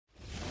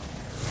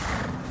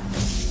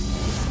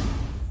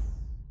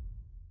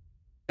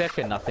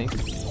second, I think.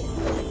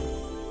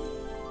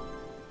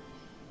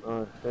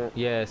 Oh shit.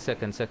 Yeah,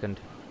 second.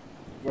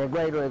 Yeah,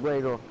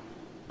 Guaido.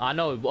 I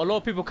know, a lot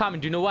of people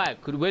coming. Do you know why?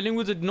 'Cause when it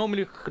was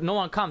normally no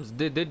one comes.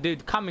 They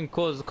coming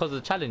cause of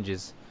the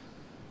challenges.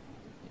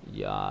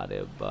 Yeah,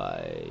 they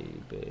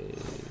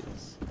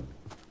babies.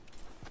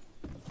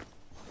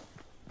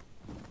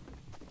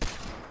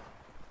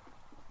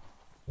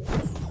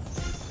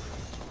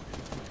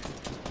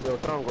 Yo,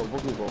 town got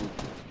boogie bomb.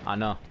 I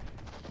know.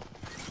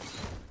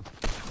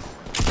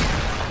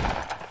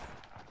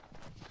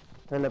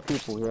 Hella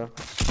people here.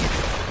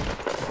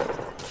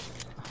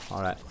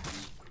 All right.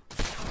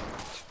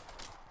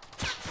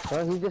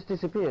 Oh, he just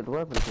disappeared. What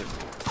happened to him?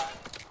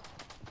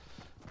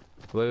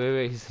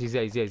 Wait. He's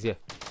here.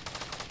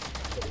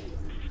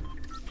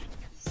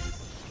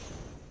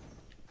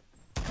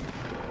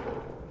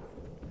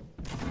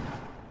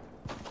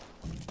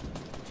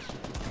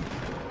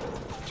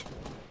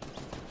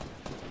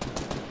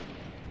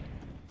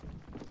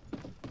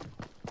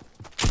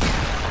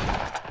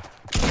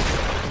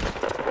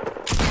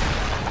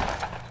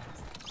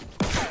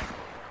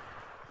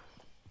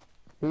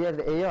 He had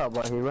the AR,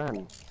 but he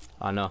ran.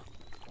 I know.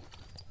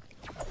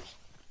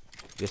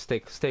 Just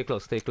stay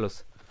close.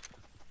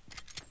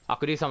 I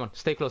could hear someone.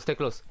 Stay close.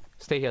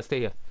 Stay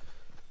here.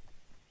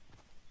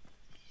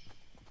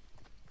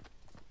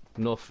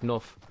 North.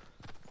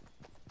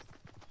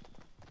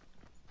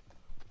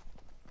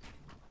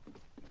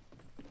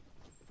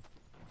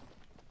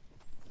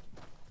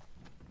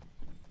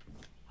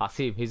 I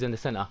see him. He's in the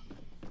center.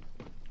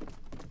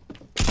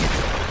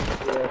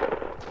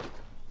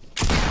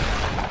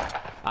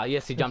 Ah,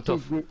 yes, he jumped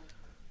off.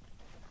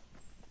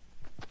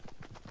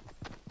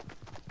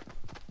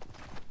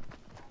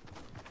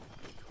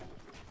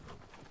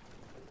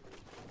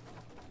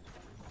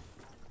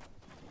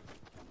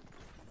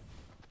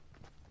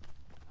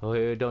 Oh,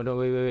 wait, don't,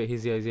 wait,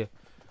 he's here.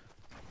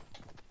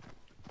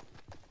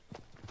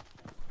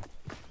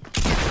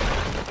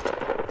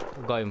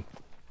 Got him.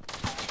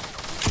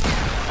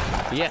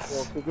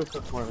 Yes! Yo,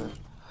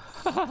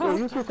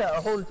 you took out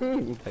a whole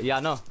team. Yeah, I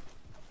know.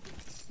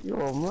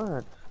 You're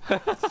mad.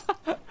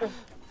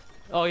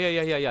 Oh,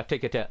 yeah,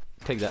 take that.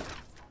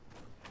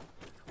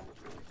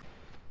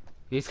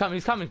 He's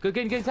coming. Get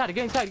inside.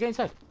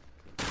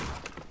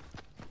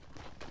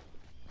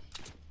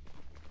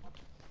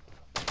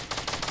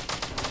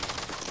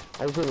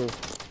 Are you kidding?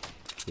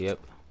 Yep.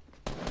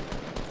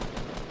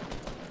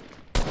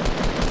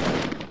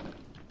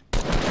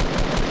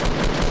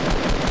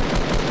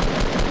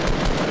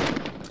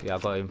 Yeah, I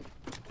got him.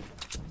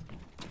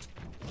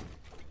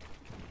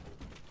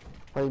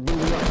 Are you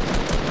building up?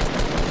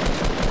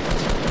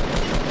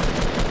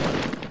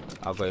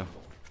 I got him.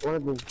 One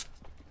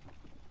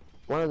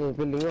of them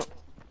building up.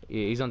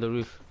 Yeah, he's on the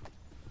roof.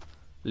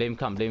 Let him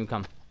come.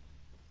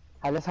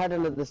 Hey, let's hide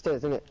under the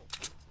stairs, innit?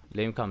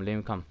 Let him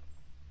come.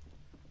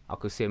 I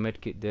could see a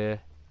medkit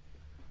there.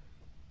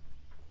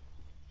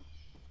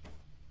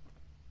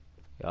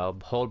 Yeah, a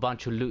whole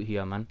bunch of loot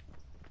here, man.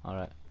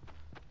 Alright.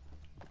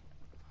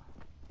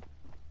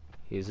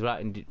 He's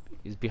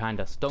he's behind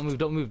us. Don't move,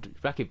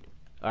 Rakib.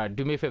 Alright,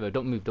 do me a favor,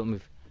 don't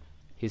move.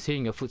 He's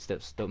hearing your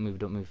footsteps. Don't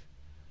move.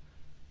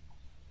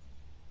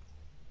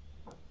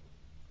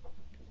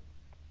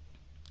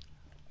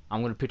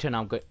 I'm gonna pretend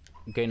I'm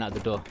getting out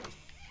the door.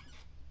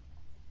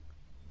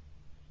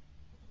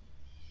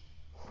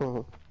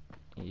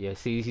 Yeah,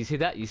 you see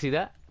that?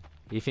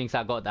 He thinks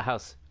I got out the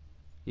house.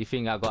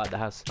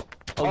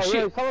 Oh shit!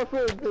 Yeah, come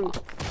through,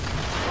 please.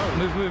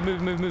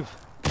 Move.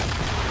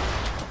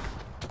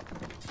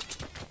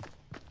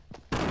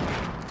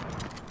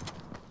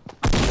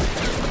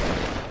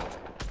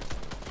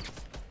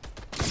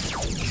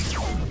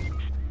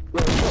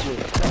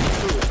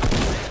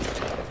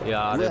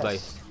 Yeah, everybody.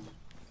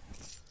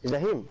 Is that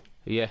him?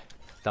 Yeah,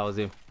 that was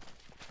him.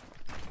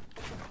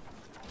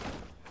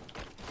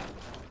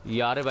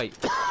 Yeah, everybody.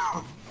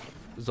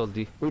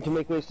 Zoldi. We need to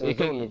make ways to the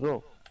zone as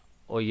well.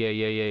 Oh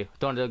yeah.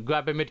 Don't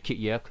grab a medkit,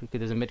 yeah, because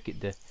there's a medkit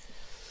there.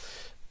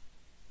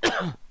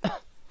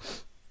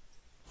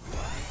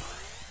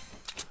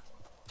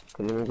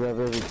 Can you grab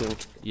everything?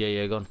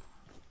 Yeah, gone.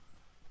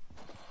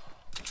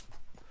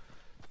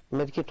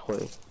 Medkit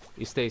toy.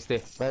 You stay.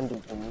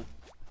 Bandage on me.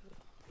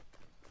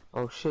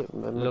 Oh shit,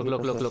 man.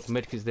 Look,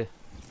 medkit's there.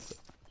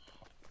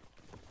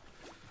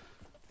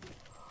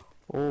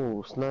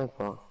 Oh,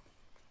 sniper.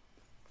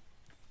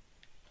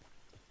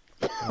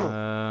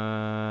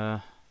 Oh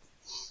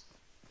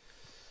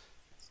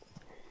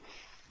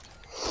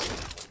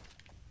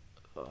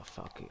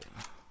fuck it.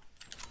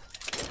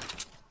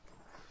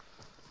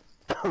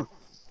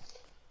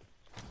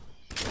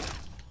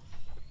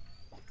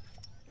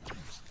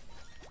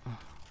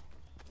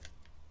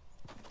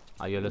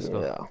 Yeah, let's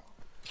go.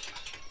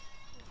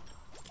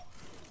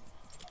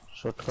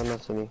 Shotgun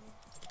us me.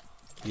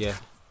 Yeah.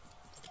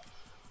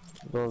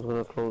 Door's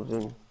gonna close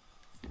in.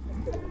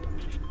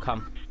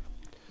 Come.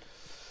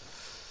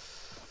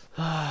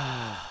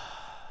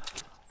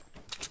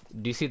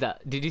 Do you see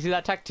that? Did you see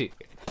that tactic?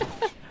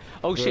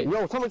 Oh shit!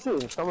 Yo, someone's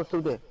shooting. Someone's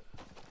still there.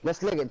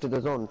 Let's leg it to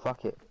the zone.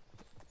 Fuck it.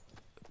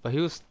 But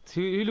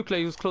he looked like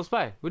he was close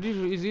by.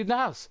 Is he in the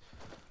house?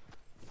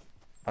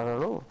 I don't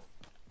know.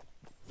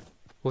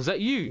 Was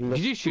that you? Did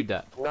you shoot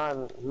that?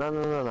 No,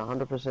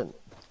 100%. Just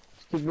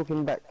keep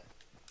looking back.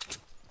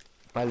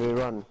 While we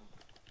run.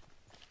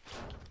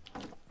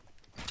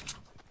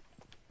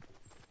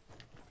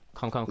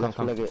 Come.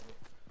 Leg it.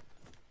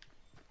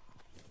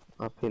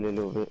 Uphill a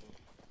little bit.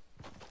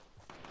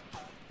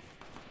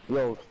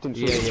 Yo, still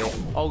shooting. Yeah.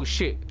 Oh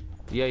shit.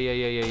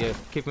 Yeah.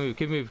 Keep moving.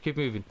 Keep moving.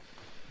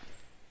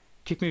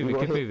 Keep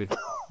moving.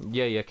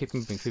 Yeah. Keep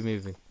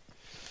moving.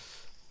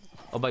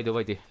 Oh, by the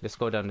way, let's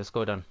go down.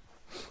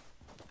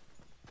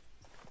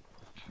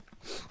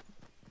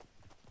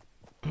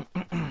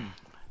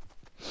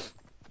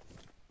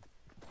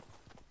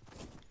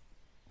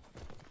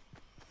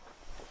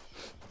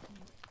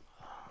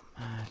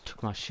 I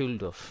took my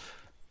shield off.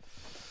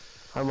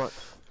 How much?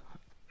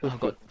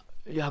 50?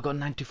 I got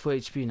 94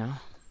 HP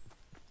now.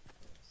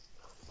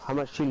 How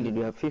much shield did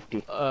you have?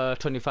 50?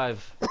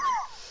 25.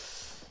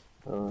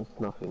 Oh, it's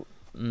nothing.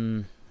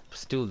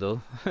 Still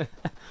though.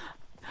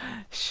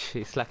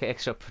 It's like an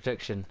extra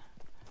protection.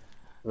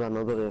 Run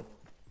over there.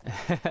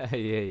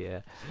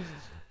 Yeah.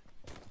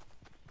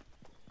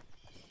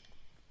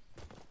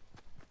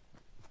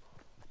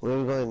 Where are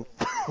we going?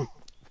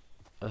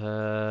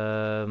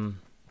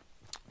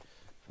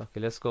 Okay,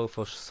 let's go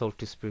for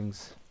Salty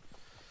Springs.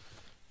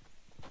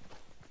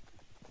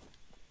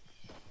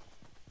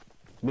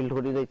 Build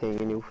what did I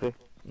take in you free?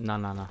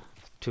 Nah.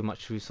 Too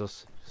much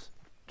resource.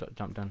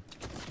 Jump down.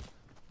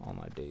 All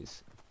my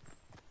days.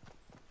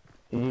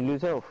 Did you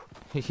lose health?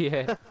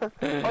 Yeah. Oh,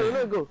 you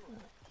let go.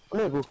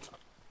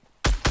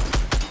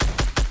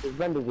 He's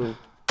bandaging.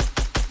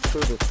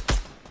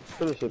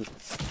 Finish him.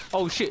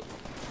 Oh shit.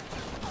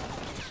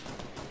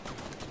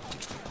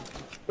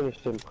 Finish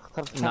him.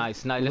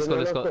 Nice. Let's go.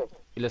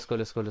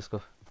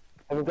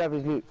 Have a grab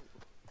his loot.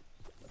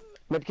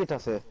 Medkit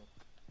has here.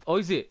 Oh,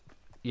 is it?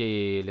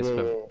 Yeah. Let's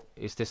grab. Yeah.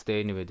 It's just there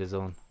anyway, the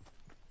zone.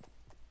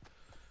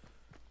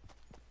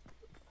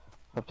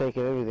 I've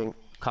taken everything.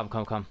 Come.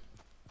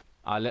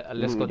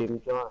 Let's go.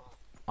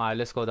 Alright,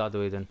 let's go the other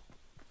way then.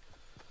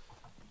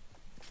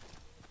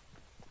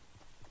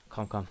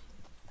 Come.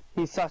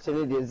 He's such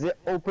an idiot. They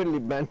openly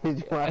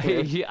bandaged my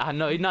Yeah, I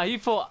know. No, he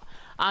thought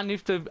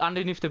underneath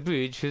the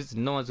bridge,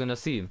 no one's gonna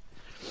see him.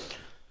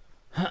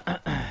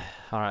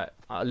 Alright,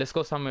 let's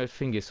go somewhere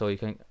thingy so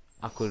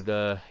I could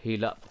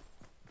heal up.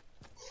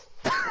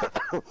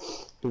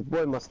 His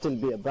boy must still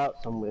be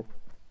about somewhere,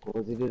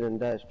 because he didn't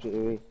die straight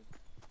away.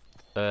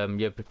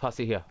 Yeah, but pass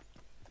it here.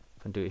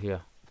 Can do it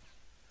here.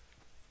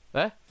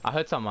 Eh? I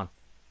heard someone.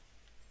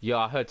 Yeah,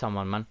 I heard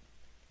someone, man.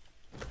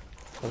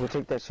 If we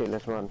take that shit,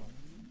 let's run.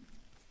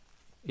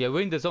 Yeah,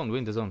 we're in the zone.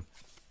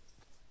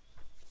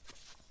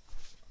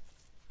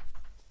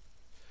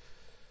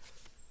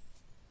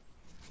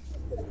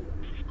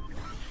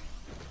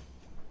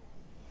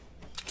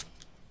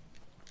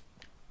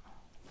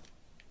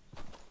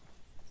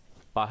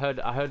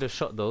 But I heard a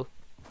shot though.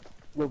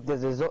 Look,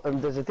 there's a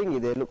thingy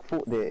there. Look,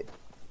 there.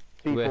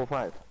 3, Where? 4,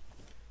 5.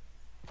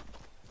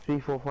 3,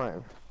 4,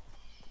 5.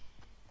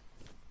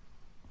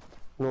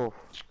 North.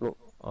 Look.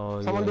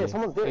 Oh, Someone there.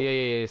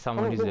 Yeah.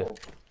 Someone is there.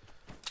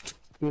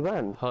 He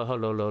ran.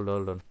 Hold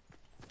on.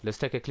 Let's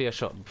take a clear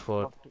shot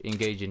before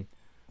engaging.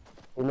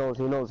 He knows.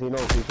 He told me.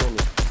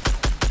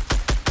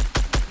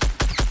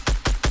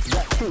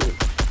 That too.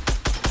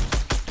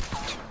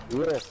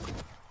 Yes.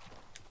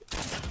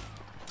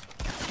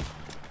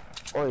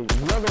 Oh,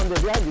 another one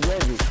there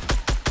behind you.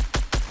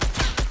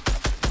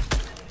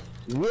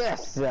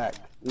 Yes, Zach.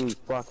 You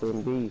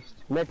fucking beast.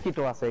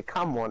 Medkito, I say,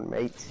 come on,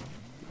 mate.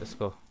 Let's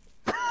go.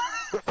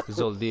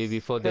 Zol there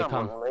before they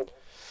come. On,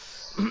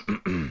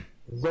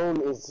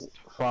 Zone is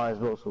far as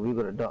well, so we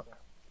gotta duck.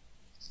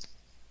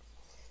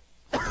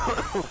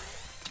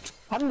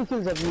 How many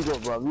kills have you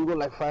got, bro? You got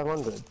like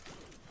 500.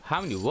 How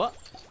many? What?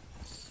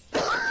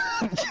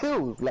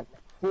 Kills, like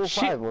 4 or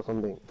 5 or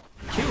something.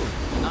 Kills?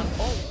 None.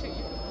 Oh.